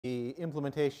the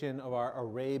implementation of our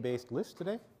array-based list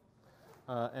today.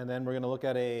 And then we're going to look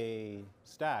at a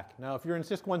stack. Now, if you're in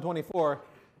CISC220,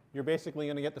 you're basically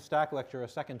going to get the stack lecture a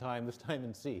second time, this time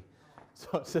in C.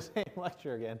 So it's the same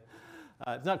lecture again.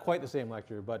 It's not quite the same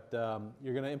lecture, but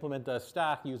you're going to implement a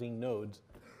stack using nodes,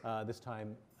 this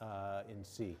time in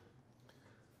C.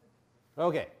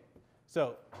 OK,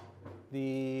 so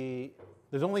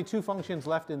there's only two functions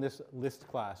left in this list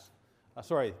class.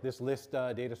 This list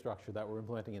data structure that we're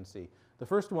implementing in C. The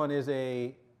first one is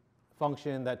a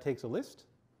function that takes a list,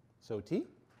 so T,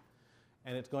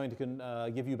 and it's going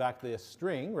to give you back the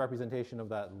string representation of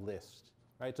that list.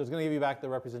 Right? So it's going to give you back the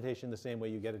representation the same way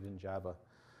you get it in Java.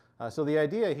 So the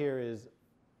idea here is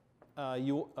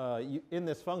in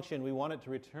this function, we want it to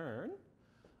return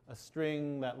a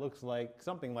string that looks like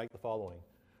something like the following.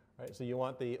 Right? So you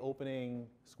want the opening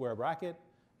square bracket,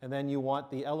 and then you want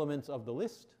the elements of the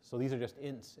list. So these are just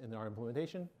ints in our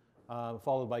implementation,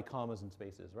 followed by commas and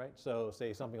spaces. Right? So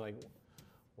say something like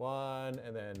 1,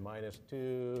 and then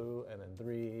 -2, and then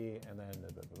 3, and then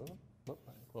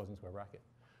closing square bracket.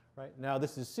 Right? Now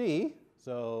this is C,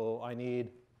 so I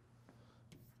need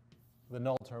the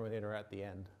null terminator at the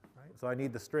end. Right? So I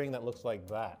need the string that looks like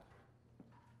that.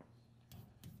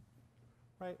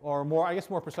 Right? Or more, I guess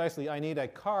more precisely, I need a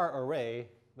car array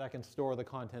that can store the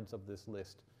contents of this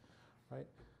list. Right?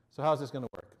 So how's this going to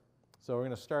work? So we're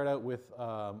going to start out with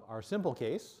our simple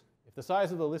case. If the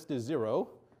size of the list is 0,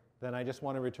 then I just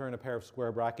want to return a pair of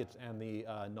square brackets and the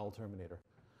null terminator.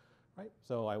 Right?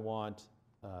 So I want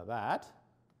that,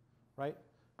 right,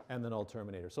 and the null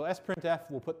terminator. So sprintf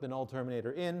will put the null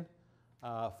terminator in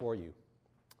for you.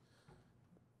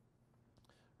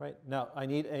 Right? Now I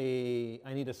need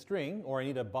a string, or I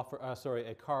need a buffer,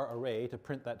 a car array to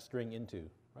print that string into.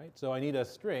 Right? So I need a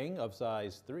string of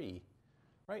size 3.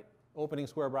 Right? Opening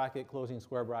square bracket, closing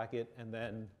square bracket, and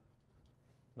then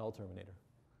null terminator.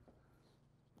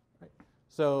 Right?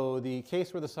 So the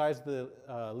case where the size of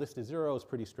the list is 0 is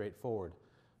pretty straightforward.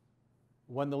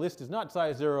 When the list is not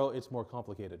size 0, it's more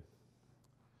complicated.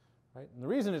 Right? And the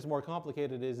reason it's more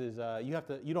complicated is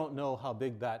you don't know how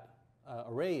big that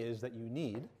array is that you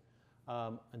need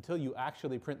until you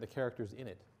actually print the characters in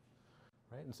it.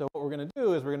 Right? And so what we're going to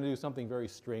do is we're going to do something very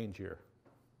strange here.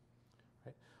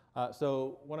 Right?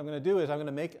 So what I'm going to do is I'm going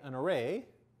to make an array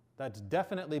that's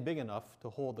definitely big enough to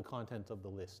hold the contents of the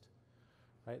list.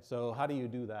 Right? So how do you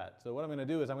do that? So what I'm going to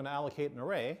do is I'm going to allocate an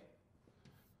array,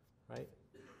 right,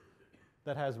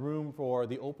 that has room for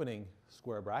the opening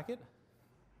square bracket,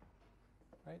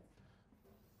 right,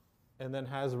 and then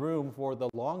has room for the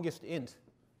longest int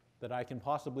that I can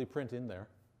possibly print in there,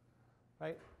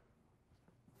 right,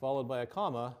 followed by a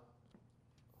comma,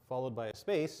 followed by a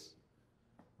space,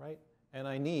 right, and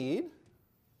I need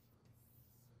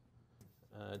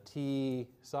t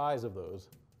size of those.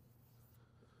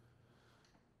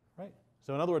 Right?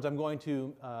 So in other words, I'm going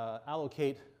to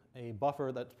allocate a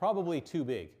buffer that's probably too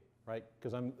big, right?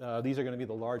 Because these are going to be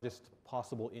the largest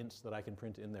possible ints that I can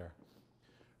print in there,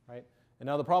 right? And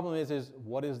now the problem is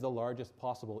what is the largest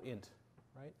possible int,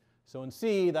 right? So in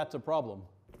C, that's a problem,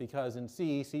 because in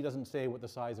C doesn't say what the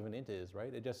size of an int is,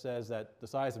 right? It just says that the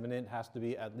size of an int has to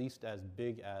be at least as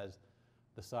big as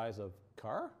the size of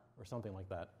car, or something like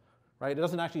that, right? It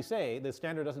doesn't actually say, the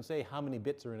standard doesn't say how many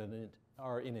bits are in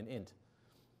an int.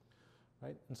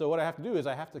 Right? And so what I have to do is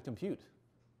I have to compute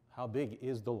how big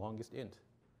is the longest int.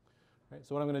 Right?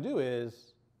 So what I'm going to do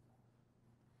is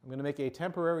I'm going to make a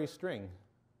temporary string,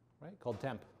 right, called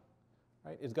temp.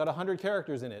 Right? It's got 100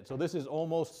 characters in it, so this is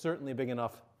almost certainly big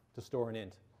enough to store an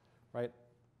int. Right?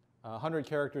 100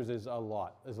 characters is a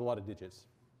lot. There's a lot of digits.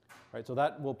 Right? So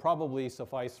that will probably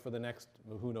suffice for the next,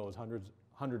 who knows, 100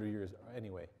 years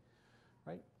anyway.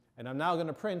 Right? And I'm now going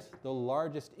to print the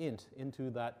largest int into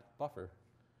that buffer.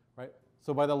 Right?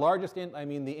 So by the largest int, I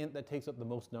mean the int that takes up the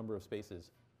most number of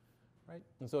spaces. Right?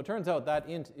 And so it turns out that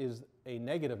int is a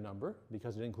negative number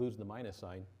because it includes the minus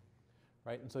sign.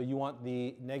 Right? And so you want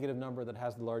the negative number that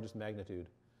has the largest magnitude,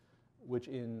 which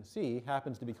in C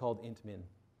happens to be called int min.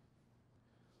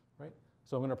 Right?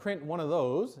 So I'm going to print one of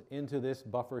those into this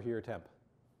buffer here, temp.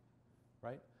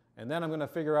 Right? And then I'm going to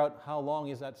figure out how long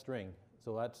is that string.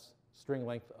 So that's string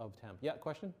length of temp. Yeah,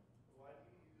 question?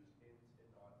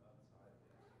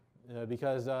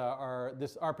 Because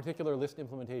our particular list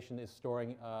implementation is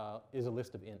storing is a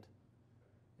list of int.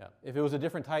 Yeah. If it was a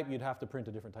different type, you'd have to print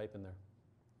a different type in there.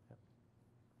 Yeah.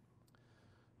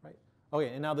 Right.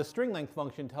 Okay. And now the string length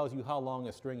function tells you how long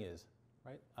a string is,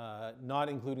 right? Not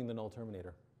including the null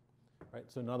terminator. Right.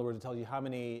 So in other words, it tells you how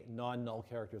many non-null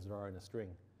characters there are in a string.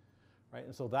 Right.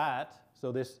 And so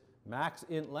this max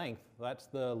int length, that's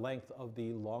the length of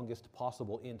the longest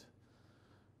possible int.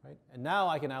 right? And now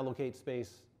I can allocate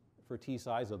space for t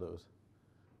size of those,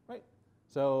 right?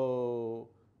 So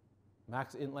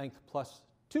max int length plus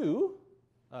 2,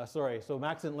 so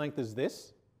max int length is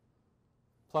this,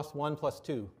 plus 1 plus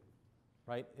 2,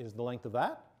 right, is the length of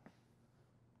that,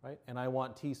 right? And I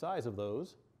want t size of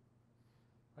those,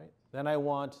 right? Then I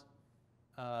want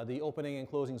the opening and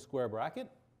closing square bracket,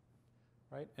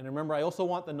 right? And remember, I also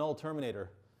want the null terminator,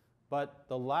 but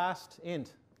the last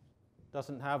int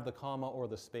doesn't have the comma or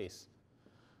the space,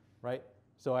 right?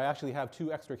 So I actually have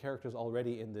 2 extra characters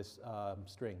already in this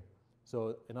string.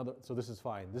 So this is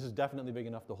fine. This is definitely big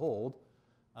enough to hold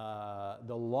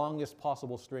the longest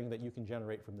possible string that you can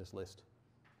generate from this list.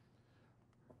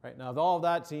 Right, now, if all of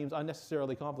that seems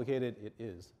unnecessarily complicated, it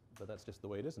is, but that's just the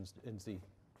way it is in C.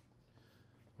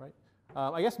 Right?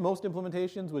 I guess most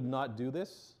implementations would not do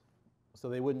this, so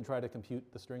they wouldn't try to compute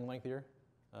the string length here.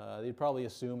 They'd probably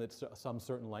assume it's some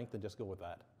certain length and just go with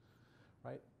that.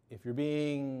 Right? If you're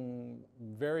being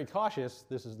very cautious,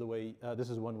 this is the way. This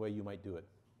is one way you might do it.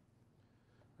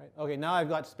 Right? Okay, now I've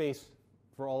got space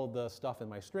for all of the stuff in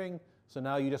my string. So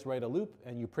now you just write a loop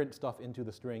and you print stuff into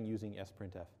the string using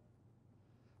sprintf.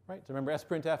 Right? So remember,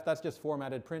 sprintf, that's just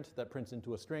formatted print that prints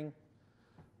into a string.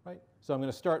 Right? So I'm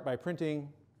going to start by printing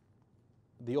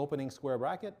the opening square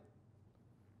bracket,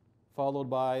 followed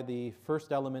by the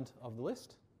first element of the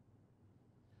list.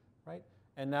 Right?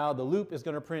 And now the loop is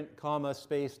going to print comma,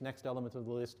 space, next element of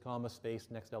the list, comma, space,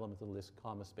 next element of the list,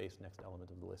 comma, space, next element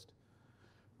of the list.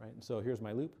 Right? And so here's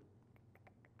my loop.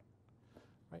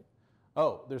 Right?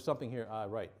 Oh, there's something here.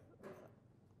 Right.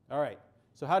 All right.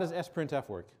 So how does sprintf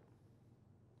work?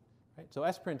 Right? So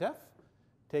sprintf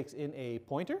takes in a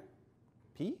pointer,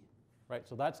 p. Right?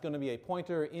 So that's going to be a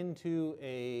pointer into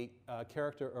a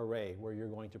character array where you're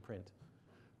going to print.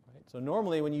 Right? So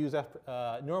normally when you use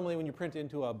normally when you print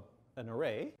into an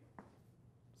array,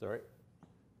 sorry.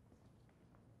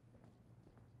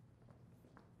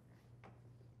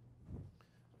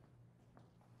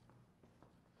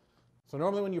 So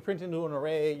normally when you print into an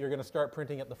array, you're going to start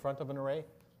printing at the front of an array.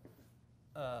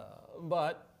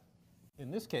 But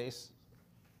in this case,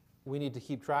 we need to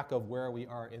keep track of where we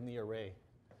are in the array.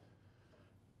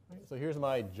 Right, so here's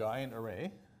my giant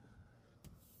array.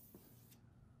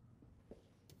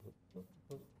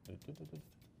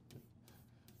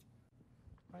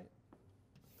 Right,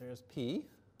 there's P.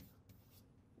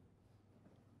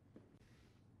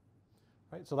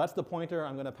 Right, so that's the pointer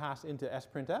I'm going to pass into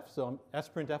sprintf. So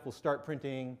sprintf will start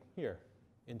printing here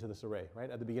into this array, right,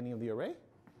 at the beginning of the array.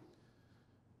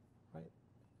 Right.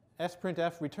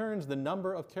 Sprintf returns the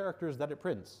number of characters that it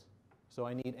prints. So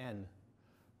I need n.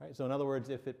 Right? So in other words,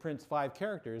 if it prints 5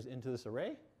 characters into this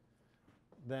array,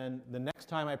 then the next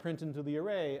time I print into the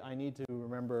array, I need to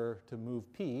remember to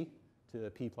move p to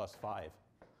p plus 5.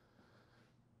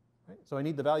 Right? So I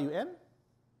need the value n,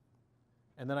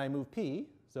 and then I move p.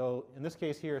 So in this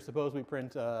case here, suppose we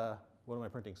print, what am I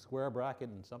printing? Square bracket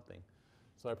and something.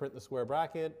 So I print the square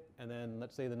bracket, and then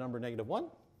let's say the number -1.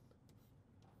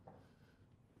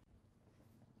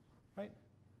 Right?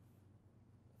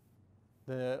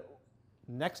 The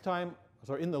next time,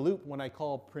 so in the loop, when I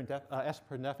call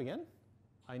sprintf again,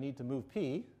 I need to move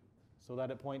p so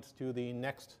that it points to the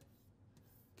next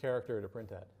character to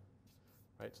print at.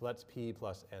 Right? So that's p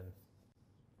plus n.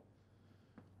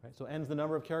 Right? So n is the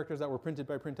number of characters that were printed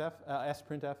by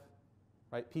sprintf.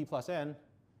 Right? P plus n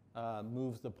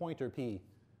moves the pointer p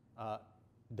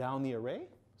down the array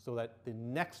so that the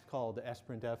next call to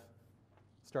sprintf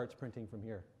starts printing from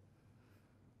here.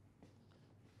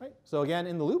 Right? So again,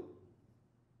 in the loop,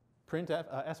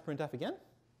 sprintf again.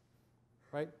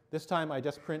 Right? This time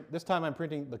I'm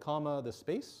printing the comma, the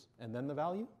space, and then the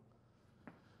value.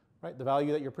 Right? The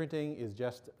value that you're printing is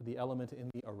just the element in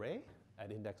the array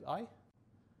at index I.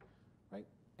 Right?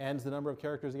 N is the number of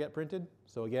characters that get printed.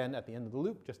 So again, at the end of the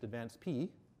loop, just advance p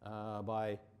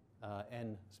by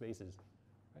n spaces.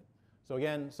 Right? So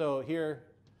again, so here,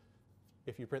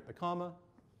 if you print the comma,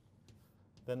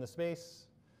 then the space,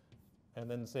 and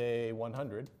then say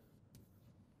 100,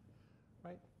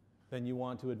 right? Then you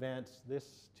want to advance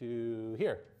this to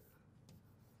here.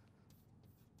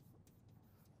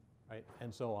 Right?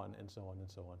 And so on, and so on, and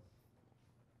so on.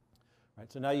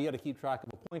 Right? So now you got to keep track of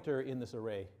a pointer in this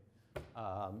array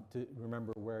to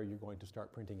remember where you're going to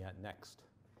start printing at next.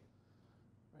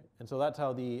 Right? And so that's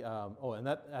how the, and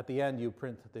that at the end you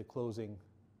print the closing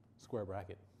square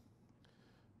bracket.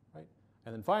 Right?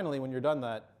 And then finally, when you're done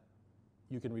that,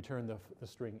 you can return the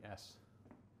string s.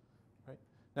 Right?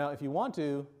 Now, if you want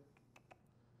to,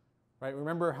 right,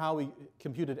 remember how we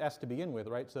computed s to begin with,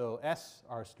 right? So s,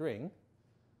 our string,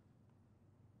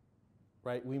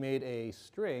 right, we made a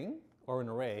string, or an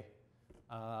array,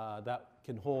 that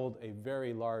can hold a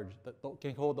very large, that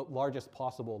can hold the largest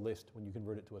possible list when you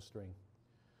convert it to a string,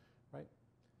 right?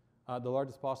 The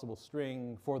largest possible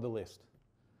string for the list,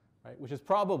 right? Which is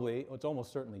probably, it's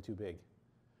almost certainly too big,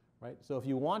 right? So if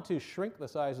you want to shrink the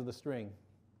size of the string,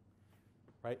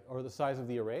 right, or the size of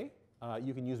the array,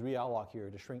 you can use realloc here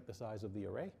to shrink the size of the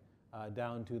array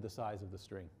down to the size of the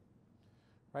string,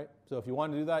 right? So if you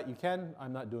want to do that, you can.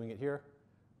 I'm not doing it here,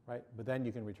 right? But then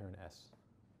you can return S.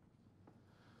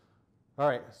 All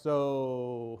right,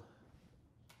 so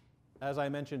as I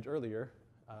mentioned earlier,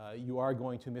 you are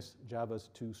going to miss Java's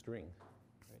toString,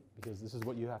 right? Because this is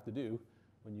what you have to do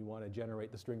when you want to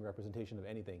generate the string representation of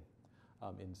anything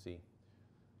in C.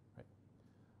 Right.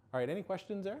 All right, any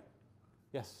questions there?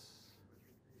 Yes?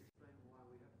 Could you explain why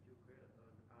we have to create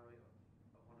an array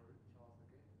of 100 charts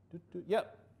again?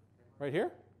 Yep, right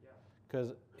here? Yeah.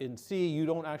 Because in C, you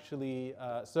don't actually,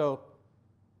 so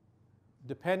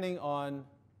depending on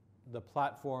the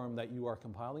platform that you are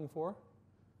compiling for,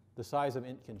 the size of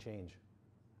int can change,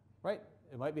 right?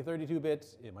 It might be 32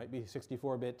 bits, it might be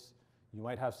 64 bits. You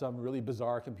might have some really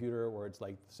bizarre computer where it's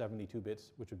like 72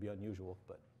 bits, which would be unusual,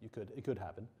 but it could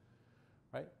happen,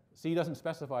 right? C doesn't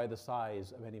specify the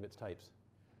size of any of its types,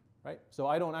 right? So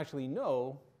I don't actually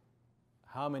know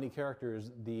how many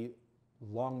characters the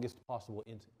longest possible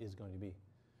int is going to be,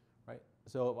 right?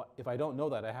 So if I don't know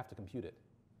that, I have to compute it,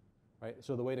 right?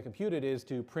 So the way to compute it is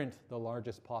to print the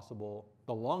longest possible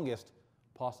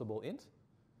int,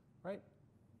 right,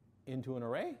 into an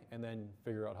array, and then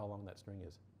figure out how long that string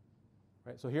is,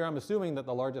 right? So here I'm assuming that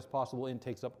the largest possible int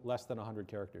takes up less than 100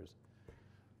 characters,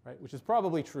 right, which is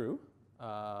probably true,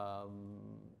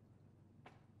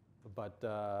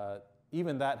 but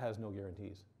even that has no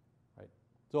guarantees, right?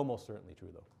 It's almost certainly true,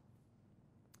 though.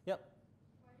 Yep.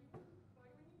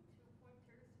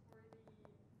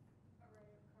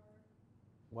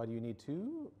 Why do you need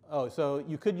two? Oh, so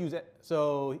you could use it.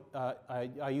 So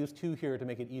I use 2 here to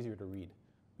make it easier to read.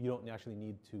 You don't actually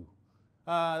need 2.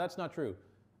 That's not true.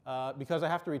 Because I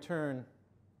have to return,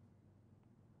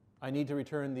 I need to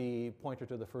return the pointer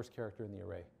to the first character in the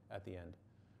array at the end,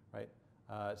 right?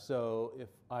 So if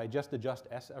I just adjust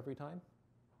S every time,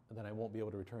 then I won't be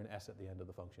able to return S at the end of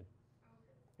the function.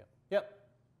 Okay. Yep.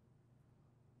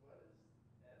 What is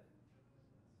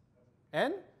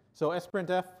N? N? So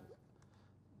sprintf.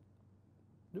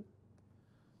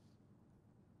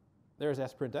 There's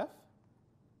sprintf.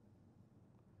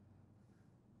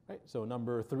 Right, so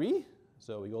number 3.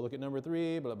 So we go look at number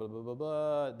 3, blah, blah, blah, blah,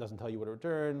 blah. It doesn't tell you what it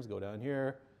returns. Go down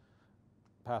here,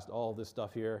 past all this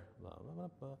stuff here. Blah, blah, blah,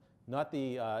 blah. Not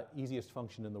the easiest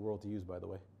function in the world to use, by the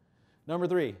way. Number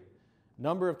 3,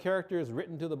 number of characters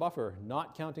written to the buffer,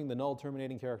 not counting the null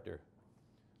terminating character.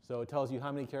 So it tells you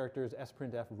how many characters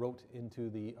sprintf wrote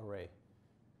into the array.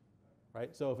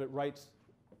 Right, so if it writes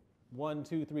 1,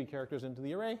 2, 3 characters into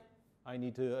the array, I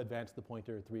need to advance the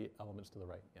pointer 3 elements to the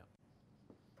right. Yeah.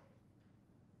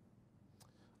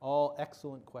 All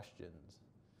excellent questions.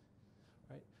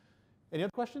 Right? Any other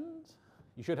questions?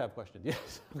 You should have questions.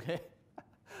 Yes. Okay. Do you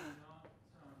not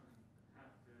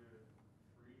have to free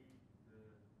the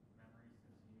memory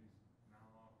since you use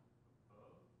malloc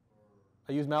above?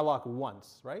 Or? I use malloc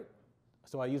once, right?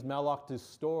 So I use malloc to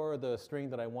store the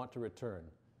string that I want to return.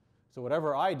 So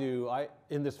whatever I do,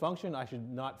 in this function, I should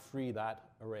not free that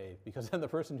array, because then the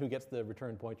person who gets the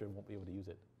return pointer won't be able to use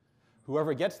it.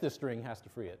 Whoever gets this string has to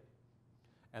free it.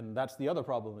 And that's the other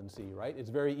problem in C, right? It's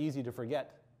very easy to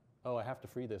forget, oh, I have to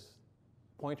free this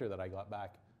pointer that I got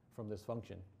back from this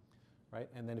function, right?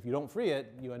 And then if you don't free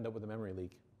it, you end up with a memory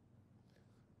leak,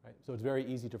 right? So it's very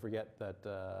easy to forget that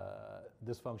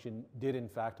this function did, in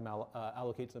fact,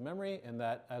 allocate some memory, and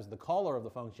that as the caller of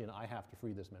the function, I have to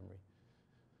free this memory.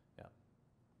 Yeah.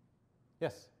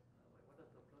 Yes? What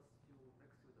does the plus Q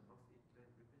next to the max int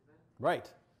Right.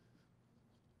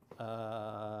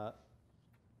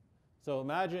 So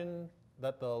imagine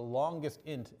that the longest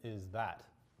int is that,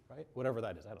 right? Whatever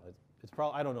that is.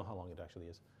 I don't know how long it actually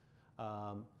is.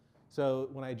 So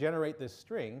when I generate this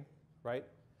string, right,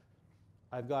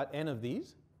 I've got n of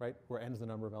these, right, where n is the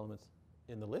number of elements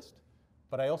in the list.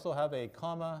 But I also have a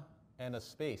comma and a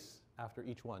space after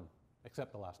each one,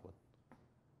 except the last one,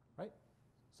 right?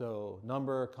 So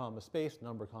number, comma, space,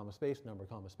 number, comma, space, number,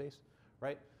 comma, space,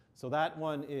 right? So that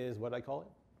one is, what do I call it?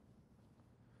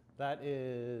 That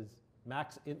is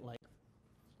max int length.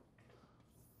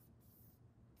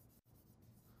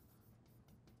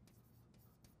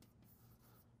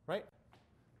 Right?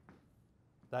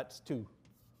 That's 2.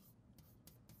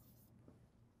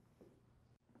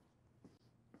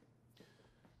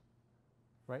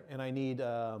 Right? And I need,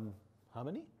 how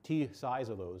many? T size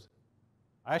of those.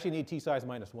 I actually need T size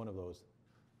minus 1 of those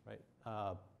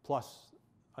right? Plus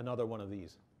another one of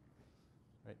these,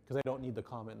 right? Because I don't need the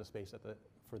comma in the space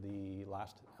for the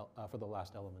last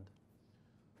element,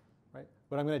 right?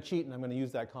 But I'm going to cheat and I'm going to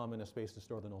use that comma in a space to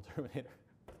store the null terminator.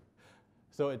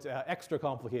 So it's extra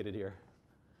complicated here.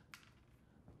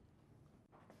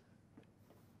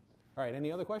 All right,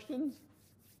 any other questions?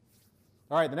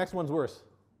 All right, the next one's worse.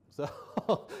 So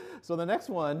the next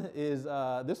one is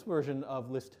this version of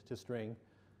list to string.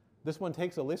 This one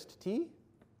takes a list T,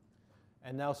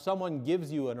 and now someone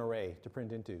gives you an array to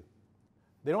print into.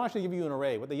 They don't actually give you an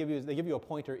array. What they give you is they give you a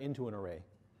pointer into an array,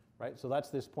 right? So that's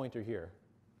this pointer here,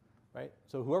 right?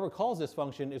 So whoever calls this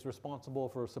function is responsible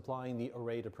for supplying the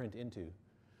array to print into,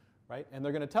 right? And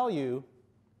they're going to tell you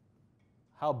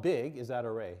how big is that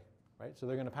array, right? So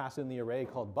they're going to pass in the array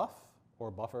called buff or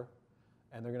buffer,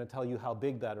 and they're going to tell you how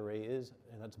big that array is,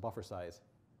 and that's buffer size,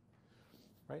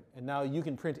 right? And now you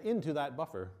can print into that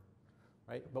buffer,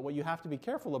 right? But what you have to be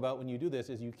careful about when you do this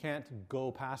is you can't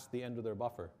go past the end of their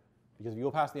buffer. Because if you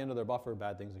go past the end of their buffer,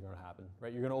 bad things are going to happen,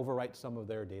 right? You're going to overwrite some of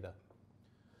their data.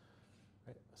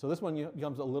 Right? So this one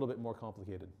becomes a little bit more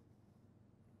complicated.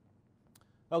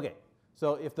 Okay,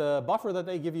 so if the buffer that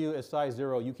they give you is size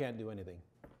 0, you can't do anything.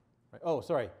 Right? Oh,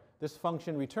 sorry. This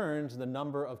function returns the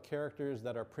number of characters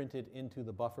that are printed into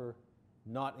the buffer,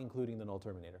 not including the null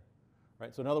terminator.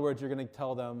 Right? So in other words, you're going to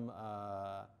tell them,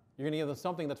 you're going to give them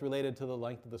something that's related to the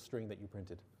length of the string that you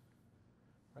printed.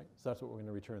 Right? So that's what we're going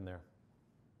to return there.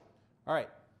 All right,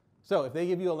 so if they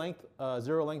give you a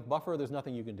 0 length buffer, there's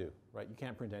nothing you can do, right? You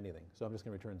can't print anything, so I'm just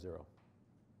going to return 0.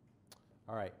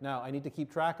 All right, now I need to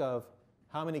keep track of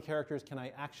how many characters can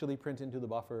I actually print into the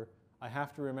buffer. I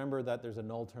have to remember that there's a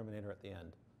null terminator at the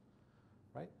end,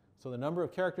 right? So the number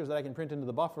of characters that I can print into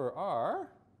the buffer are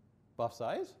buff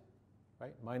size,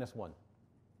 right, -1.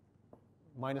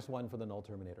 -1 for the null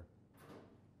terminator.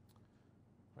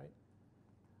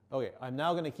 Okay, I'm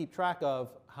now going to keep track of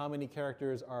how many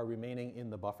characters are remaining in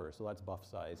the buffer. So that's buff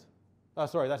size.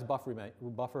 Sorry, that's buff remaining.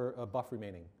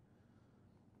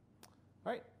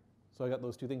 All right, so I got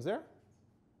those two things there.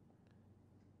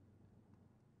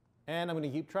 And I'm going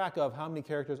to keep track of how many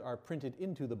characters are printed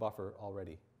into the buffer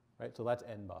already. Right, so that's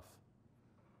nbuff.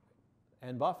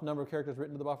 Nbuff, number of characters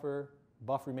written to the buffer.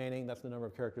 Buff remaining, that's the number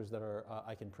of characters that are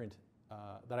I can print,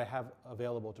 that I have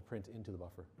available to print into the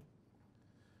buffer.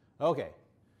 Okay.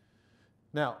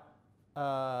 Now,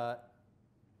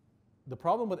 the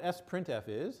problem with sprintf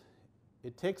is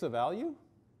it takes a value,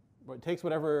 or it takes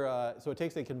whatever, so it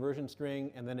takes a conversion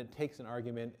string, and then it takes an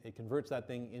argument, it converts that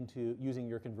thing into using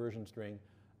your conversion string,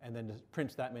 and then just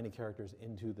prints that many characters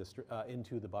into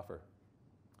the buffer.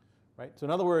 Right? So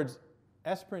in other words,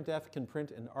 sprintf can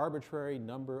print an arbitrary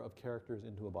number of characters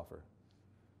into a buffer.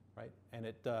 Right? And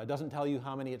it doesn't tell you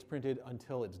how many it's printed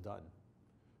until it's done.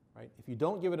 Right? If you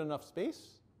don't give it enough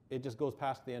space, it just goes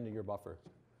past the end of your buffer,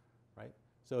 right?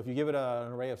 So if you give it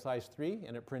an array of size 3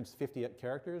 and it prints 50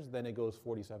 characters, then it goes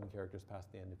 47 characters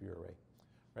past the end of your array,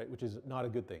 right? Which is not a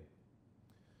good thing.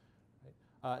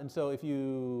 Right? And so if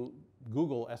you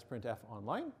Google sprintf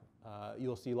online,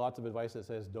 you'll see lots of advice that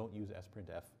says don't use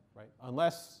sprintf, right?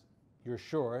 Unless you're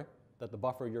sure that the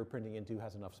buffer you're printing into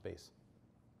has enough space.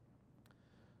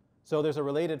 So there's a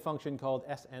related function called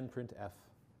snprintf.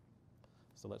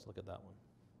 So let's look at that one.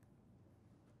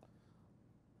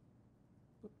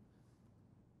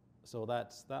 So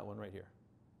that's that one right here.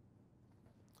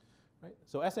 Right?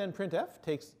 So snprintf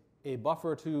takes a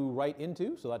buffer to write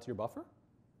into, so that's your buffer.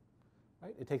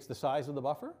 Right? It takes the size of the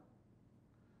buffer,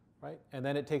 right? And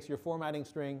then it takes your formatting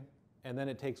string, and then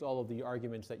it takes all of the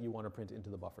arguments that you want to print into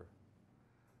the buffer.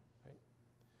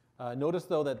 Right? Notice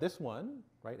though that this one,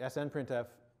 right, snprintf,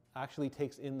 actually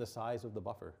takes in the size of the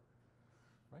buffer,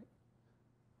 right?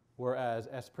 Whereas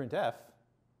sprintf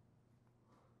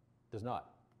does not.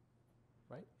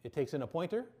 Right? It takes in a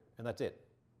pointer, and that's it.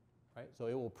 Right? So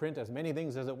it will print as many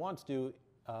things as it wants to,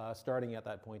 starting at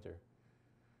that pointer.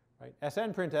 Right?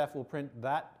 snprintf will print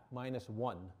that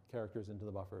 -1 characters into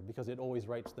the buffer because it always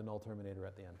writes the null terminator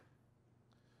at the end.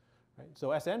 Right?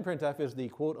 So snprintf is the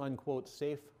quote-unquote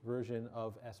safe version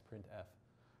of sprintf.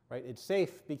 Right? It's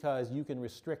safe because you can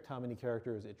restrict how many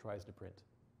characters it tries to print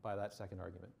by that second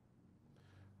argument.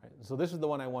 Right? So this is the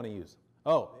one I want to use.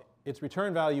 Oh, its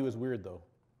return value is weird though.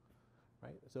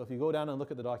 Right? So if you go down and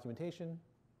look at the documentation,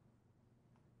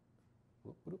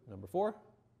 number 4,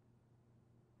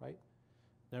 right?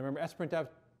 Now remember, sprintf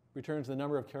returns the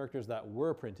number of characters that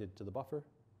were printed to the buffer.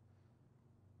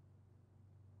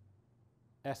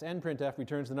 snprintf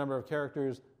returns the number of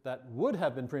characters that would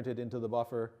have been printed into the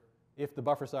buffer if the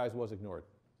buffer size was ignored.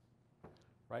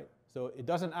 Right? So it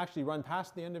doesn't actually run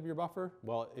past the end of your buffer,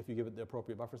 well, if you give it the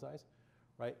appropriate buffer size,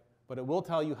 right? but it will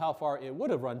tell you how far it would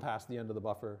have run past the end of the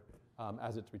buffer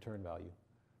as its return value.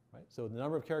 Right? So the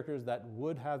number of characters that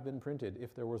would have been printed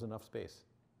if there was enough space.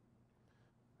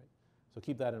 Right? So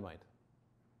keep that in mind.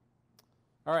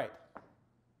 All right.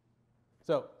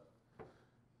 So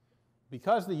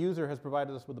because the user has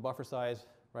provided us with the buffer size,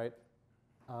 right,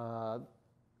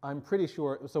 I'm pretty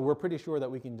sure, so we're pretty sure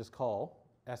that we can just call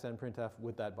snprintf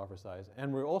with that buffer size.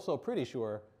 And we're also pretty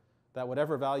sure that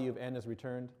whatever value of n is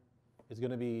returned is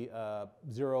going to be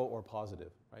 0 or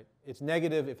positive. Right? It's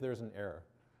negative if there's an error.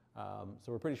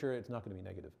 So we're pretty sure it's not going to be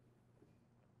negative.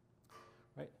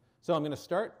 Right? So I'm going to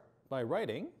start by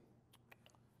writing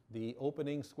the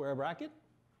opening square bracket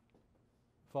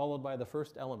followed by the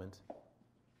first element,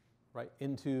 right,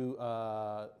 into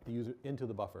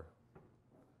the buffer.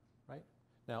 Right?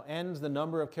 Now n's the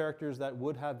number of characters that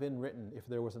would have been written if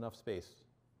there was enough space.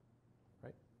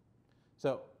 Right?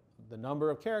 So the number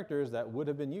of characters that would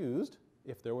have been used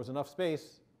if there was enough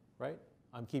space, right?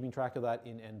 I'm keeping track of that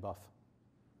in nbuff.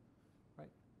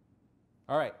 Right?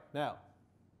 All right, now,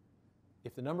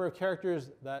 if the number of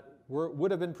characters that would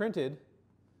have been printed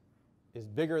is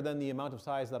bigger than the amount of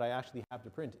size that I actually have to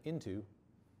print into,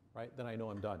 right, then I know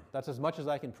I'm done. That's as much as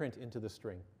I can print into the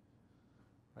string.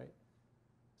 Right?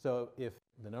 So if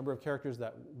the number of characters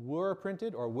that were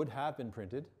printed or would have been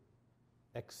printed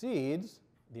exceeds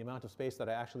the amount of space that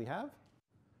I actually have,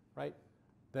 right,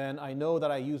 then I know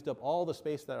that I used up all the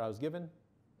space that I was given,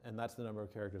 and that's the number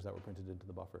of characters that were printed into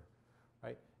the buffer.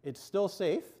 Right? It's still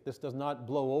safe. This does not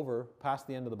blow over past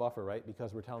the end of the buffer, right,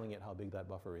 because we're telling it how big that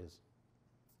buffer is.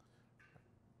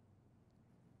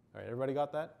 All right, everybody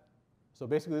got that? So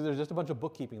basically, there's just a bunch of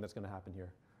bookkeeping that's going to happen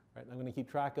here. Right? I'm going to keep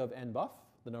track of nbuff,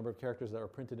 the number of characters that are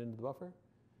printed into the buffer,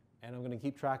 and I'm going to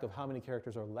keep track of how many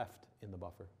characters are left in the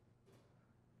buffer.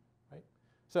 Right?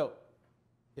 So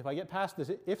if I get past this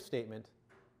if statement,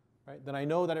 right, then I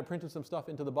know that it printed some stuff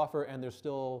into the buffer, and there's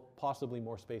still possibly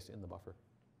more space in the buffer.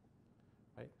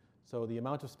 Right? So the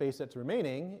amount of space that's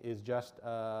remaining is just,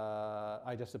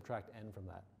 I just subtract n from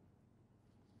that.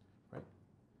 Right?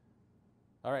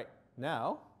 All right,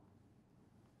 now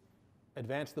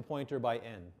advance the pointer by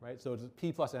n. Right? So it's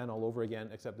p plus n all over again,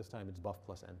 except this time it's buff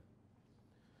plus n.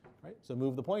 Right? So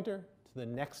move the pointer to the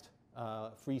next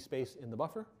free space in the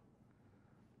buffer.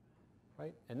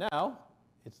 Right? And now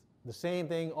it's the same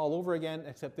thing all over again,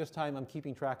 except this time I'm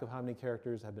keeping track of how many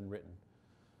characters have been written.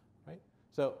 Right?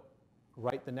 So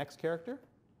write the next character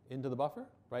into the buffer.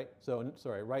 Right? So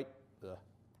sorry, write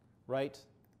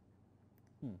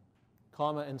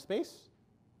comma and space,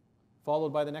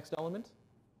 followed by the next element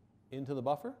into the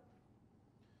buffer.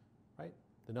 Right?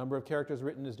 The number of characters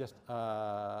written is just,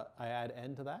 I add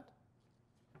n to that.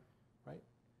 Right?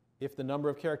 If the number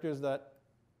of characters that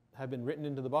have been written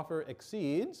into the buffer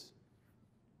exceeds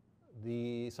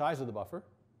the size of the buffer,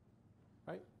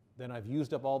 right, then I've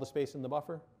used up all the space in the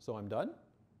buffer, so I'm done.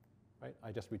 Right?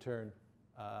 I just return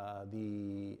I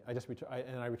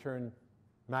return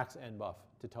max nbuff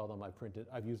to tell them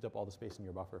I've used up all the space in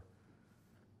your buffer.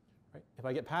 Right? If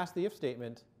I get past the if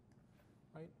statement,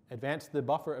 right, advance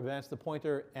the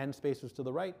pointer n spaces to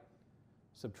the right,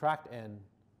 subtract n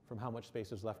from how much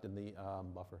space is left in the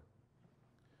buffer.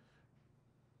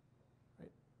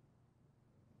 Right?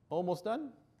 Almost done.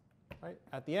 Right?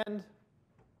 At the end,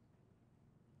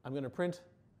 I'm going to print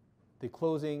the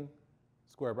closing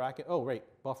square bracket. Oh, right,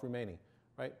 buff remaining.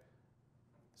 Right?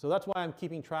 So that's why I'm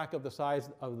keeping track of the size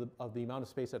of the amount of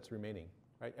space that's remaining.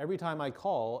 Right? Every time I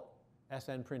call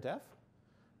snprintf,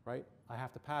 right, I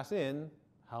have to pass in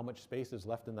how much space is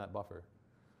left in that buffer.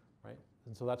 Right?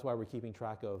 And so that's why we're keeping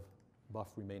track of buff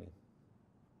remaining.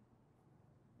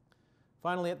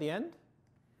 Finally, at the end,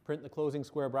 print the closing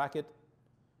square bracket.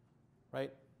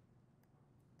 Right?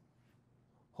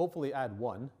 Hopefully add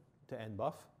 1 to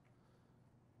nbuff.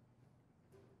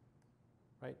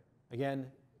 Right? Again,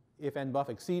 if nbuff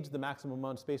exceeds the maximum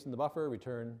amount of space in the buffer,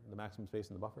 return the maximum space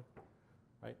in the buffer.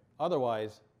 Right?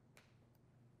 Otherwise,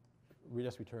 we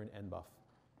just return nbuff.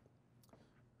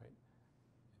 Right?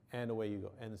 And away you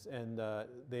go. And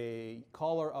the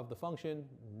caller of the function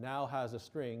now has a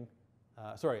string.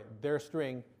 Their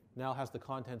string now has the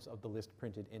contents of the list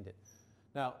printed in it.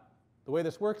 Now, the way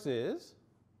this works is,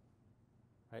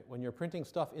 right, when you're printing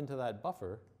stuff into that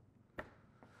buffer,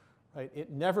 right,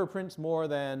 it never prints more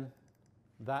than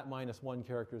that minus 1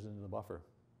 characters into the buffer.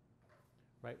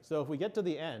 Right? So if we get to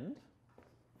the end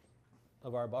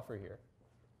of our buffer here,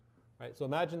 right, so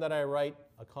imagine that I write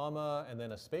a comma and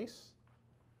then a space.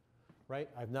 Right?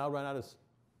 I'm now going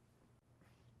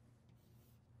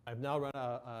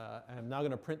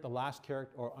to print the last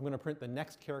character, or I'm going to print the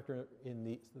next character in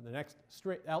the next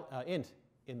string int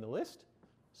in the list,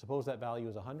 Suppose that value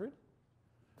is 100,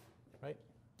 right?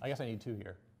 I guess I need 2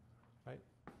 here, right?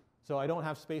 So I don't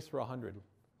have space for 100,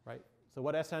 right? So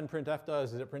what SNPrintf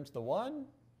does is it prints the 1,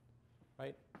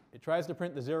 right? It tries to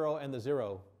print the 0 and the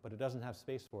 0, but it doesn't have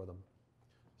space for them.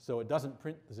 So it doesn't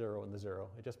print the 0 and the 0.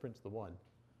 It just prints the 1.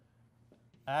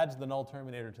 Adds the null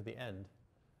terminator to the end,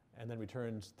 and then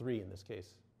returns 3 in this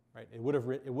case, right? It would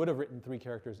have written 3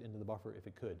 characters into the buffer if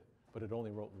it could, but it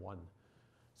only wrote 1.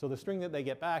 So the string that they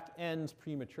get back ends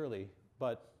prematurely,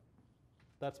 but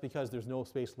that's because there's no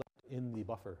space left in the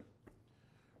buffer,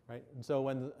 right? And so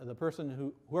when the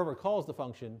person whoever calls the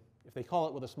function, if they call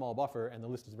it with a small buffer and the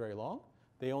list is very long,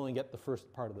 they only get the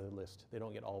first part of the list. They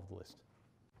don't get all of the list.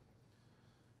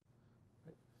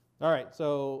 Right. All right,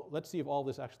 so let's see if all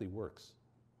this actually works.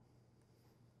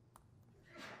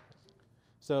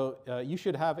 So you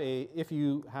should have if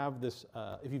you have this,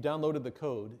 if you've downloaded the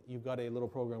code, you've got a little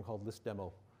program called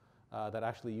listdemo that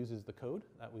actually uses the code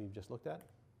that we've just looked at.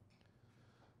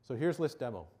 So here's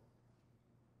listdemo.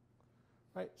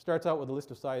 Right, starts out with a list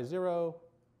of size 0.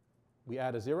 We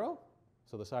add a 0,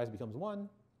 so the size becomes 1.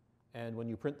 And when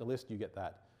you print the list, you get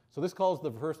that. So this calls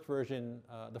the first version,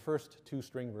 the first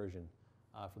 2-string version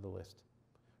for the list.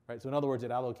 Right, so in other words,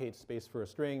 it allocates space for a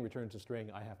string, returns a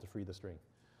string. I have to free the string.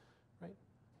 Right?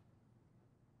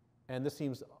 And this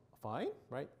seems fine,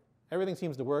 right? Everything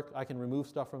seems to work. I can remove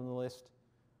stuff from the list.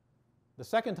 The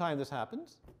second time this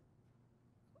happens,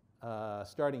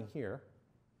 starting here,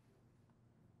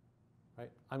 right,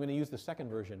 I'm going to use the second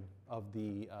version of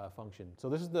the function. So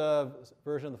this is the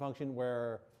version of the function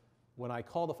where when I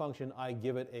call the function, I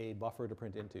give it a buffer to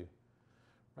print into.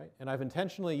 Right? And I've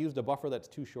intentionally used a buffer that's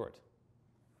too short.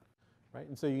 Right?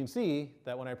 And so you can see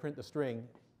that when I print the string,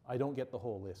 I don't get the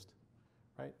whole list.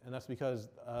 Right? And that's because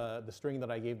the string that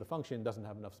I gave the function doesn't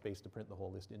have enough space to print the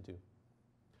whole list into.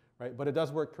 Right? But it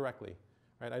does work correctly.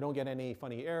 Right? I don't get any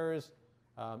funny errors.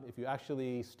 If you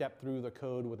actually step through the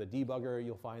code with a debugger,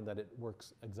 you'll find that it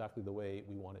works exactly the way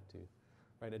we want it to.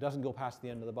 Right? It doesn't go past the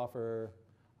end of the buffer,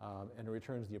 and it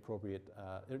returns the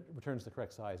it returns the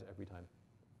correct size every time.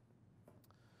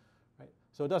 Right?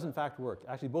 So it does in fact work.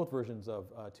 Actually, both versions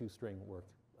of 2-string work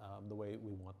the way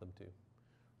we want them to.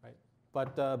 Right?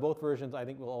 But both versions, I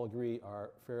think we'll all agree,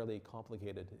 are fairly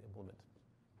complicated to implement.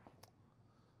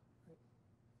 Right.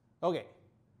 Okay.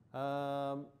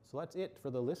 So that's it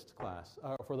for the list class,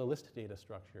 for the list data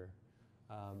structure.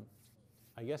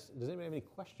 I guess, does anybody have any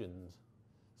questions?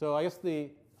 So I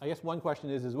guess one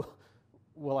question is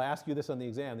will I ask you this on the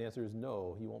exam? The answer is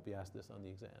no, you won't be asked this on the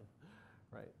exam,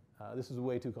 right? This is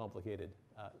way too complicated.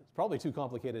 It's probably too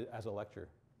complicated as a lecture.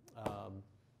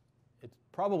 It's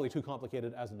probably too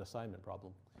complicated as an assignment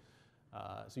problem.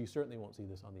 So you certainly won't see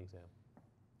this on the exam.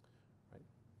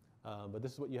 But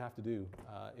this is what you have to do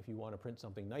if you want to print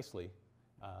something nicely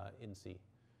in C.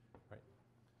 Right?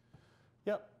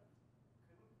 Yep.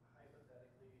 Couldn't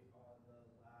hypothetically on the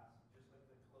last, just like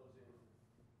the closing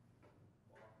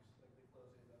box, like the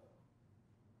closing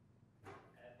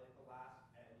and like the last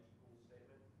and equals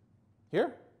statement?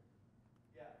 Here?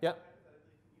 Yeah. Yep.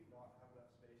 Hypothetically, can you not have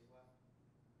enough space left?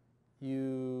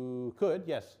 You could,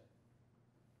 yes.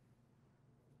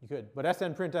 You could, but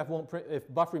SNPrintf won't print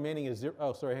if buff remaining is 0.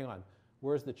 Oh, sorry, hang on.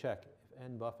 Where's the check? If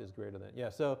nbuff is greater than, yeah.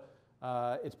 So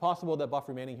it's possible that buff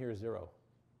remaining here is 0.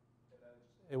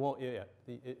 It won't. Yeah,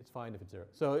 it's fine if it's 0.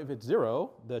 So if it's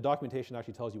 0, the documentation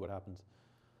actually tells you what happens.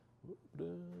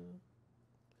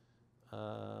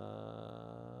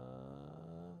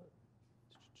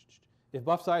 If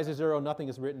buff size is 0, nothing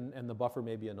is written, and the buffer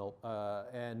may be a null,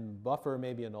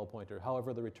 null pointer.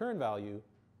 However, the return value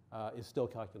is still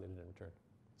calculated in return.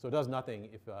 So it does nothing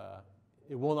if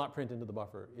it will not print into the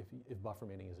buffer if buff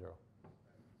remaining is 0.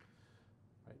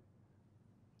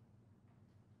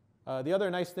 Right. The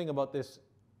other nice thing about this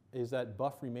is that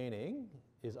buff remaining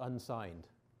is unsigned,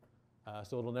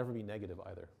 so it'll never be negative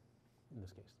either in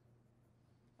this case.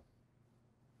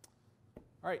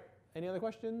 All right. Any other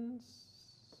questions?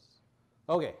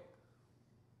 Okay.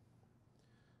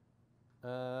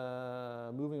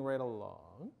 Moving right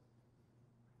along.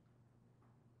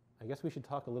 I guess we should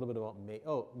talk a little bit about make.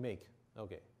 Oh, make.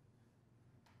 Okay.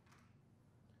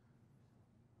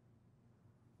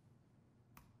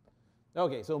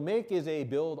 Okay, so make is a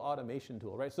build automation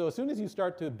tool, right? So as soon as you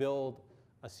start to build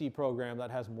a C program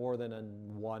that has more than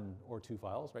 1 or 2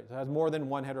 files, right? So it has more than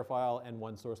 1 header file and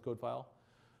 1 source code file.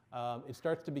 It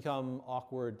starts to become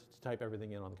awkward to type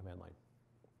everything in on the command line.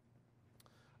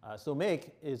 So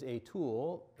make is a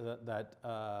tool that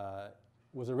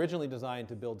was originally designed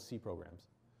to build C programs.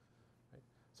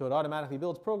 So it automatically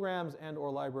builds programs and or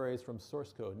libraries from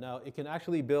source code. Now, it can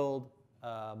actually build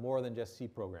more than just C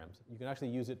programs. You can actually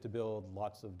use it to build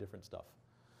lots of different stuff.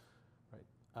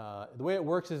 Right? The way it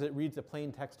works is it reads a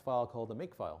plain text file called a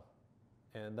makefile.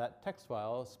 And that text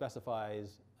file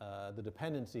specifies the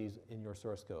dependencies in your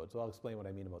source code. So I'll explain what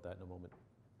I mean about that in a moment.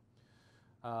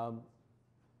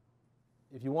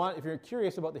 If you're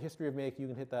curious about the history of Make, you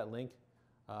can hit that link.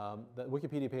 The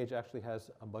Wikipedia page actually has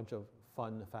a bunch of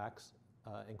fun facts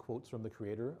and quotes from the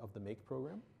creator of the Make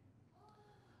program.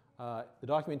 The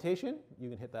documentation, you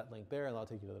can hit that link there, and I'll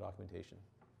take you to the documentation.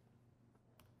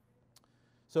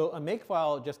 So a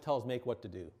Makefile just tells Make what to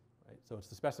do. Right? So it's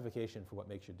the specification for what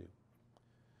Make should do.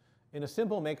 In a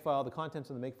simple Makefile, the contents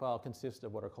of the Makefile consist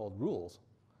of what are called rules.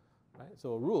 Right?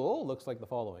 So a rule looks like the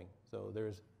following. So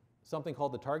there's something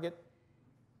called the target.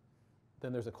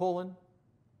 Then there's a colon.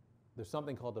 There's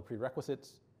something called the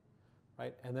prerequisites.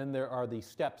 Right? And then there are the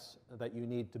steps that you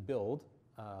need to build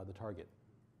the target.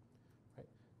 Right?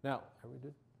 Now,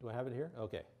 do I have it here?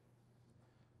 OK.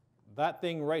 That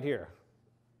thing right here,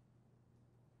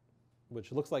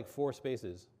 which looks like 4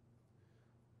 spaces,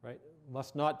 right,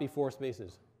 must not be 4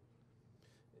 spaces.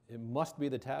 It must be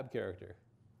the tab character,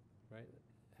 right?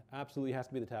 Absolutely has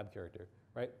to be the tab character,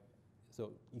 right?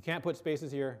 So you can't put spaces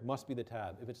here, must be the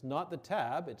tab. If it's not the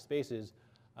tab, it's spaces,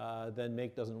 then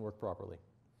Make doesn't work properly,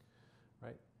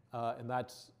 right? And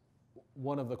that's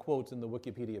one of the quotes in the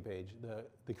Wikipedia page.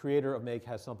 The creator of Make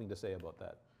has something to say about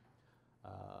that.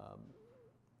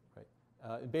 Right?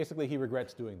 Basically, he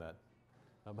regrets doing that.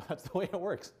 But that's the way it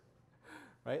works.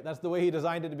 Right? That's the way he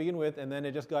designed it to begin with, and then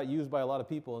it just got used by a lot of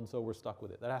people, and so we're stuck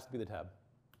with it. That has to be the tab.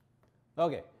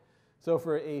 OK, so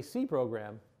for a C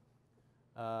program,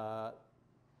 the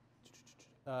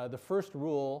first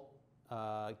rule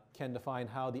can define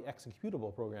how the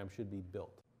executable program should be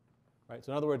built. Right?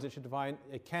 So in other words,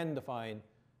 it can define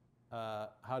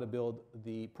how to build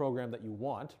the program that you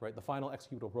want, right? The final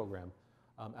executable program,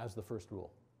 as the first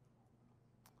rule.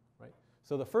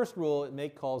 So the first rule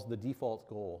Make calls the default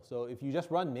goal. So if you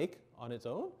just run Make on its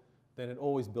own, then it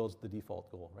always builds the default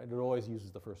goal, right? It always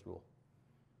uses the first rule.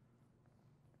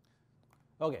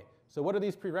 OK, so what are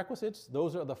these prerequisites?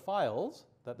 Those are the files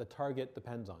that the target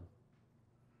depends on,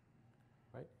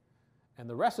 right? And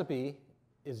the recipe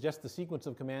is just the sequence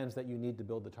of commands that you need to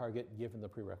build the target given the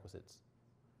prerequisites,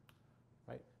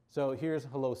 right? So here's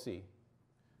hello C,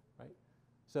 right?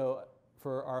 So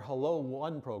for our hello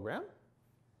 1 program,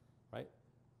 right?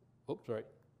 Oops, sorry.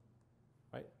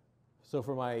 Right? So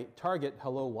for my target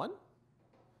hello 1,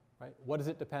 right, what does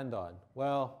it depend on?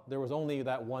 Well, there was only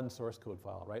that one source code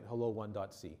file, right?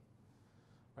 hello1.c.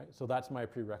 Right? So that's my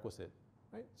prerequisite.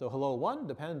 Right? So hello 1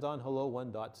 depends on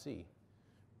hello1.c.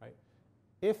 Right?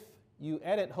 If you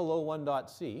edit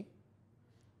hello1.c,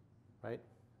 right,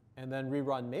 and then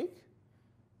rerun Make,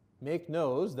 Make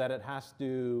knows that it has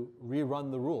to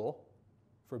rerun the rule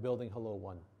for building hello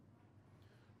 1.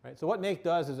 Right? So what Make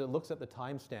does is it looks at the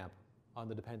timestamp on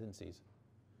the dependencies.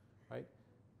 Right?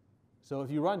 So if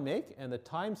you run Make and the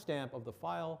timestamp of the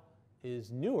file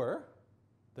is newer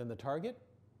than the target,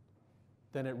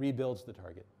 then it rebuilds the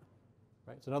target.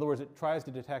 Right? So in other words, it tries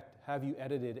to detect, have you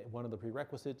edited one of the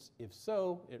prerequisites? If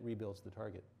so, it rebuilds the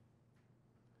target.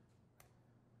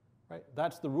 Right?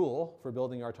 That's the rule for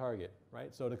building our target.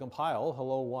 Right? So to compile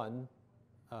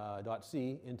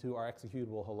hello1.c into our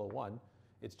executable hello1,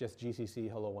 it's just gcc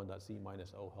hello1.c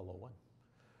minus o hello1.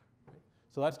 Right?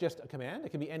 So that's just a command. It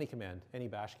can be any command, any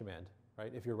bash command,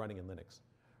 right, if you're running in Linux.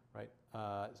 Right?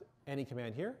 Any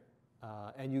command here,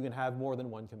 and you can have more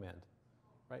than one command.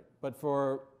 Right? But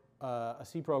for a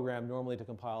C program, normally to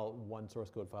compile one source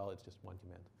code file, it's just one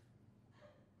command.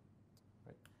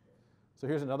 Right? So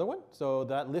here's another one. So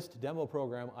that list demo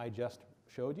program I just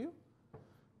showed you,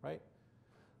 right?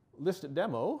 List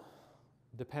demo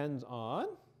depends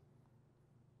on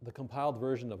the compiled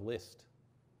version of list,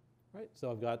 right?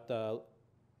 So I've got so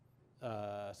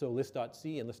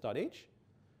list.c and list.h,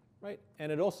 right?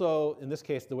 And it also, in this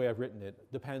case, the way I've written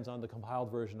it, depends on the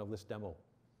compiled version of list demo,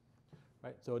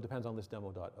 right? So it depends on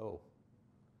listdemo.o,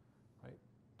 right?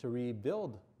 To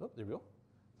rebuild, oh, there we go,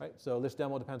 right? So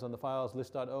listdemo depends on the files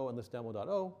list.o and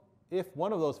listdemo.o. If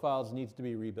one of those files needs to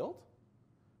be rebuilt,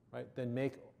 right, then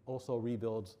Make also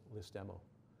rebuilds listdemo,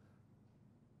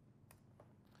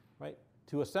 right?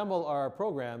 To assemble our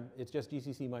program, it's just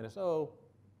gcc minus o,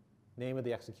 name of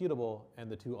the executable, and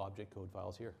the 2 object code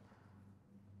files here.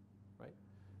 Right?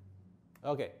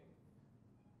 OK.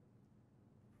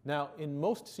 Now, in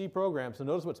most C programs, so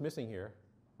notice what's missing here.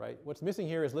 Right? What's missing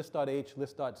here is list.h,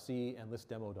 list.c, and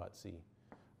listdemo.c.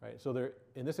 Right? So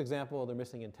in this example, they're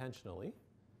missing intentionally,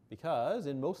 because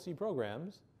in most C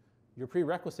programs, your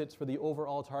prerequisites for the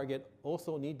overall target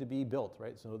also need to be built.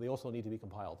 Right? So they also need to be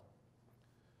compiled.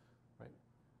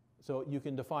 So you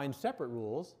can define separate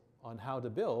rules on how to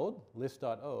build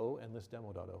list.o and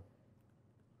listdemo.o.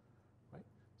 Right?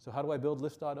 So how do I build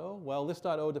list.o? Well,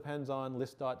 list.o depends on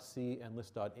list.c and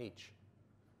list.h.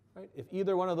 Right? If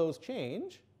either one of those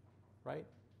change, right,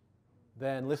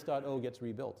 then list.o gets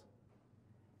rebuilt.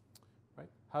 Right?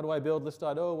 How do I build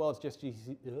list.o? Well, it's just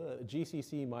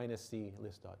gcc minus c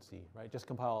list.c. Right? Just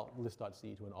compile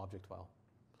list.c to an object file.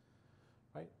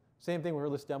 Right? Same thing with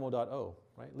listdemo.o.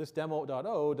 Right?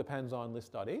 Listdemo.o depends on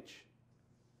list.h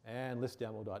and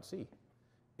listdemo.c.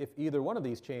 If either one of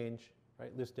these change,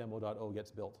 right, listdemo.o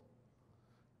gets built.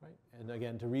 Right? And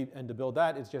again, to build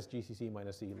that, it's just gcc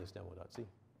minus c listdemo.c.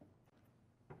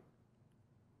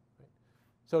 Right?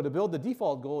 So to build the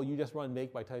default goal, you just run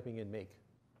make by typing in make.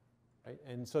 Right?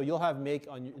 And so you'll have make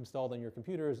installed on your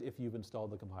computers if you've installed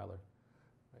the compiler.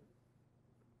 Right?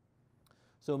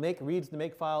 So make reads the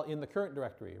make file in the current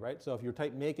directory. Right? So if you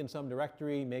type make in some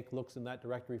directory, make looks in that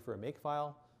directory for a make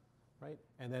file. Right?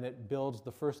 And then it builds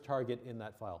the first target in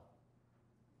that file.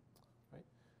 Right?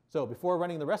 So before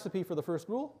running the recipe for the first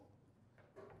rule,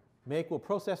 make will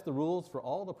process the rules for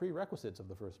all the prerequisites of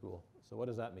the first rule. So what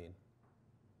does that mean?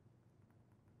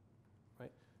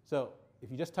 Right? So if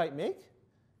you just type make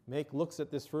looks at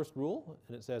this first rule,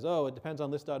 and it says, oh, it depends on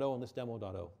list.o and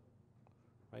listdemo.o.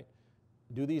 Right?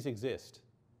 Do these exist?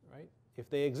 Right?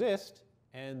 If they exist,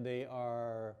 and they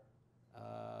are,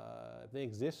 if they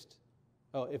exist,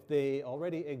 if they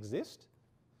already exist,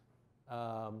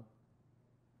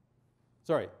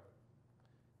 sorry,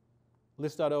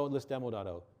 list.o and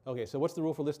listdemo.o. Okay, so what's the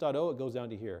rule for list.o? It goes down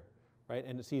to here, right?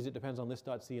 And it sees it depends on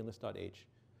list.c and list.h,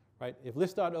 right? If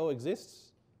list.o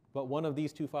exists, but one of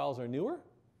these two files are newer,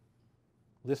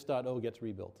 list.o gets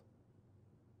rebuilt,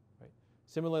 right?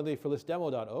 Similarly, for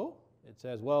listdemo.o, it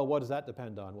says, well, what does that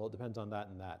depend on? Well, it depends on that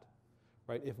and that,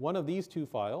 right? If one of these two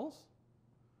files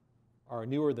are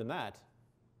newer than that,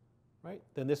 right,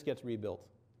 then this gets rebuilt,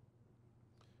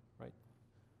 right?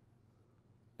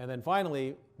 And then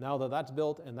finally, now that that's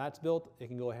built and that's built, it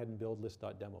can go ahead and build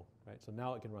list.demo, right? So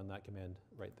now it can run that command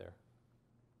right there.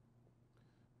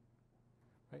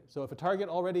 Right? So if a target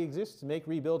already exists, make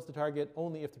rebuilds the target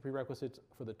only if the prerequisites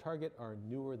for the target are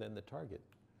newer than the target,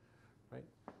 right?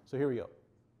 So here we go.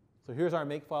 So here's our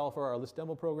make file for our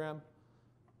list.demo program,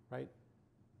 right?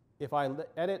 If I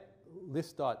edit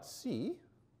list.c,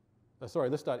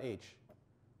 list.h,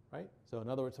 right? So in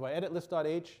other words, if I edit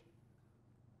list.h,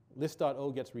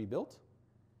 list.o gets rebuilt,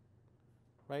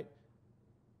 right?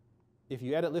 If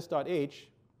you edit list.h,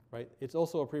 right, it's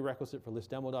also a prerequisite for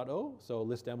listdemo.o, so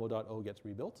listdemo.o gets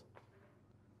rebuilt,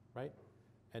 right?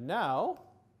 And now,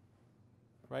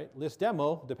 right,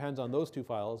 listdemo depends on those two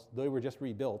files. They were just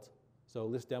rebuilt, so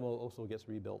listdemo also gets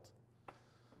rebuilt,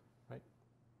 right?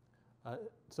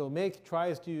 So make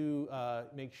tries to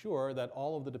make sure that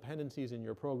all of the dependencies in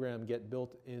your program get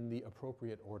built in the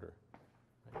appropriate order.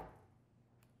 Right?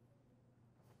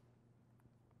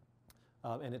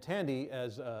 And it's handy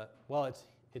as,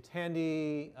 it's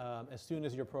handy as soon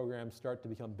as your programs start to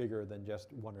become bigger than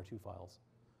just one or two files.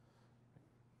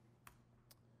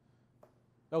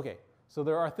 Okay, so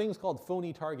there are things called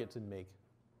phony targets in make.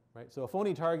 Right? So a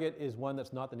phony target is one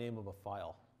that's not the name of a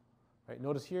file. Right?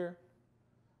 Notice here,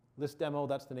 list.demo,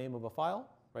 that's the name of a file.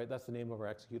 Right? That's the name of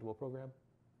our executable program.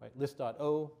 Right?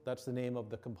 List.o, that's the name of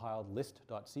the compiled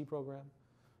list.c program.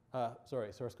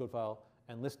 Source code file.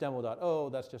 And listdemo.o,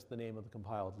 that's just the name of the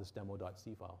compiled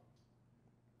listdemo.c file.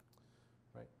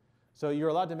 Right? So you're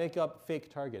allowed to make up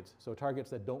fake targets, so targets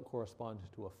that don't correspond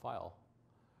to a file.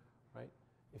 Right?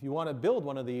 If you want to build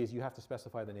one of these, you have to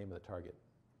specify the name of the target.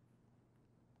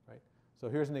 Right? So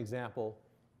here's an example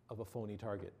of a phony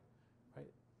target.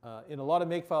 Right? In a lot of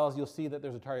make files, you'll see that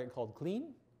there's a target called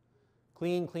clean.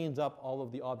 Clean cleans up all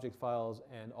of the object files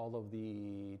and all of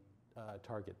the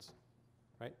targets.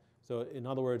 Right? So in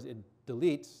other words, it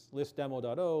deletes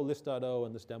listdemo.o, list.o,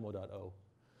 and listdemo.o.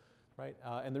 Right?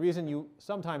 And the reason you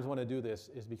sometimes want to do this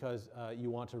is because you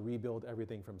want to rebuild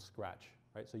everything from scratch.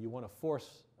 Right? So you want to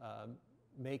force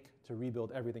make to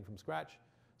rebuild everything from scratch.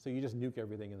 So you just nuke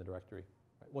everything in the directory.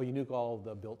 Right? Well, you nuke all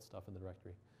the built stuff in the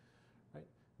directory. Right?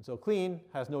 And so clean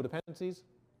has no dependencies.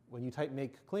 When you type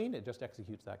make clean, it just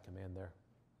executes that command there.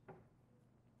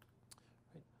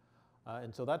 Right?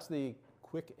 And so that's the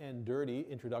quick and dirty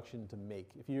introduction to make.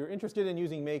 If you're interested in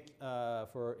using make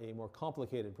for a more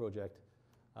complicated project,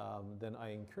 then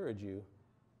I encourage you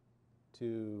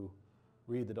to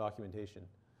read the documentation.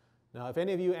 Now, if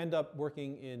any of you end up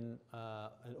working in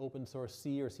an open source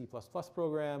C or C++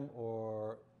 program,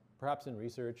 or perhaps in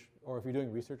research, or if you're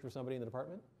doing research for somebody in the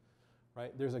department,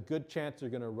 right, there's a good chance you're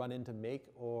going to run into make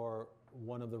or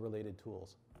one of the related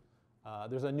tools.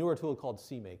 There's a newer tool called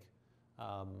CMake.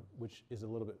 which is a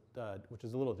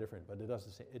little different, but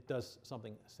it does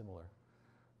something similar,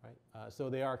 right? So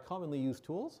they are commonly used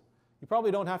tools. You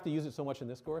probably don't have to use it so much in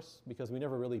this course because we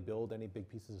never really build any big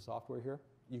pieces of software here.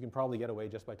 You can probably get away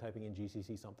just by typing in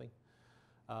GCC something.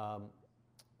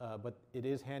 But it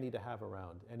is handy to have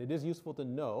around. And it is useful to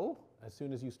know as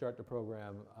soon as you start to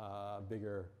program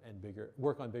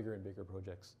work on bigger and bigger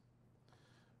projects.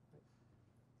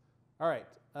 All right,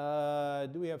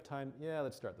 do we have time? Yeah,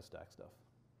 let's start the stack stuff.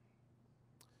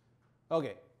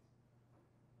 Okay.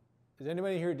 Is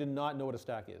anybody here who did not know what a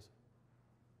stack is?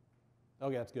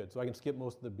 Okay, that's good. So I can skip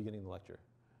most of the beginning of the lecture.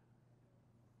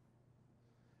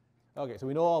 Okay, so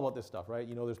we know all about this stuff, right?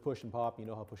 You know there's push and pop. You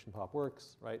know how push and pop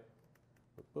works, right?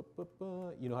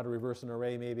 You know how to reverse an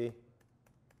array, maybe.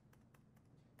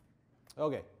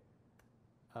 Okay.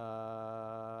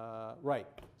 Right.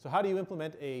 So how do you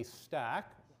implement a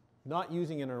stack, not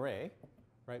using an array,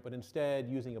 right, but instead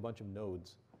using a bunch of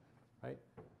nodes, right?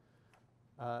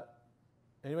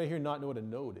 Anybody here not know what a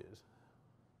node is?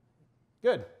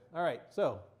 Good. All right.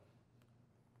 So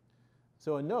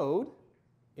a node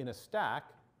in a stack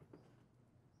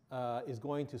is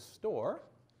going to store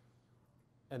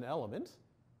an element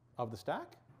of the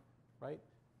stack, right?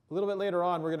 A little bit later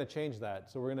on, we're going to change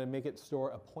that. So we're going to make it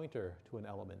store a pointer to an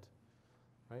element,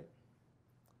 right?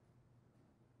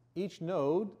 Each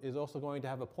node is also going to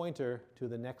have a pointer to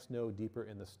the next node deeper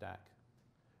in the stack,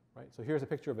 right? So here's a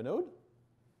picture of a node,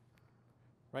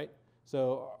 right?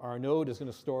 So our node is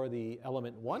going to store the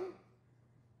element 1,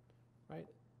 right?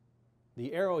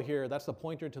 The arrow here, that's the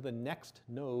pointer to the next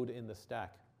node in the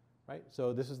stack, right?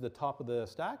 So this is the top of the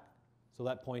stack, so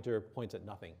that pointer points at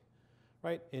nothing,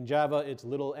 right? In Java, it's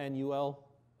little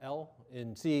n-u-l-l.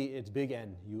 In C, it's big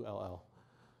N-u-l-l,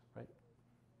 right?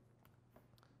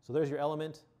 So there's your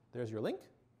element, there's your link,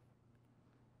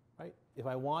 right? If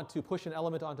I want to push an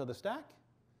element onto the stack,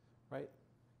 right,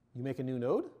 you make a new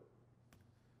node,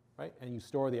 right, and you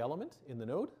store the element in the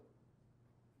node,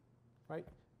 right?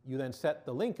 You then set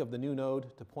the link of the new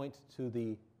node to point to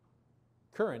the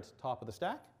current top of the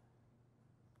stack,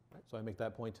 right? So I make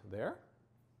that point there,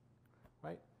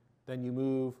 right? Then you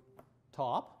move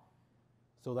top,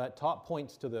 so that top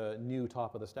points to the new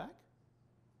top of the stack,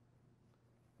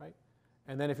 right?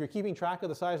 And then if you're keeping track of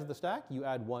the size of the stack, you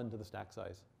add 1 to the stack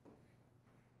size,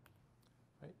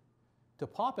 right? To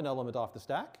pop an element off the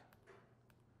stack,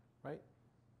 right?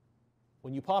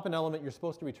 When you pop an element, you're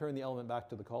supposed to return the element back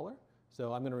to the caller.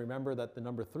 So I'm going to remember that the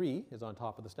number 3 is on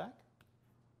top of the stack,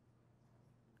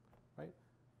 right?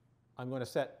 I'm going to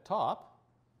set top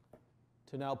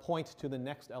to now point to the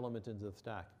next element into the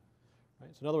stack, right?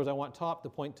 So in other words, I want top to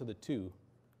point to the 2,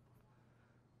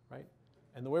 right?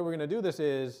 And the way we're going to do this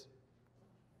is,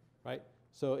 right?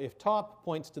 So if top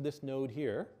points to this node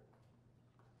here,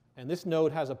 and this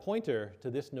node has a pointer to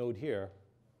this node here,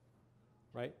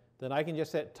 right? Then I can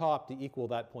just set top to equal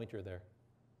that pointer there,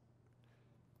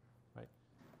 right?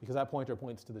 Because that pointer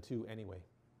points to the 2 anyway.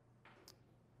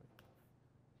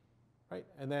 Right?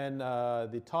 And then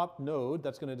the top node,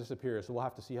 that's going to disappear, so we'll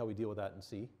have to see how we deal with that in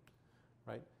C,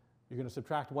 right? You're going to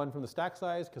subtract 1 from the stack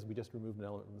size because we just removed an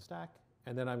element from the stack.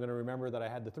 And then I'm going to remember that I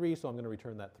had the 3, so I'm going to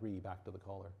return that 3 back to the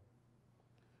caller.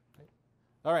 Right?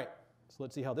 All right, so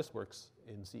let's see how this works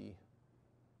in C.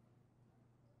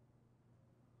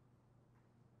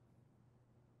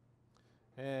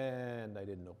 And I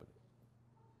didn't open it.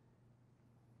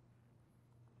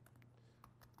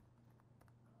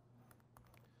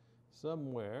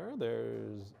 Somewhere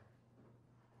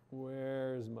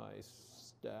where's my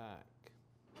stack?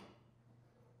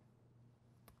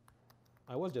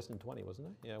 I was just in 20, wasn't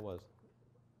I? Yeah, I was.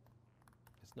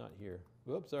 It's not here.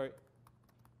 Whoops, sorry.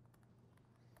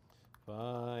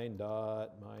 Find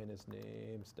dot minus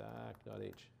name stack dot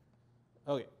h.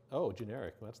 Okay. Oh,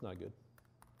 generic. Well, that's not good.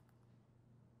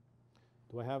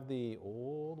 Do I have the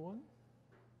old one?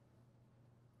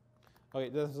 Okay,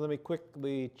 let me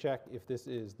quickly check if this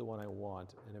is the one I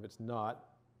want. And if it's not,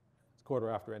 it's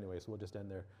 1/4 anyway, so we'll just end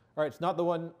there. All right, it's not the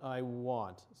one I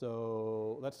want.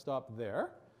 So let's stop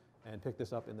there and pick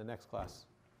this up in the next class.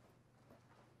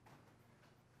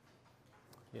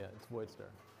 Yeah, it's void star.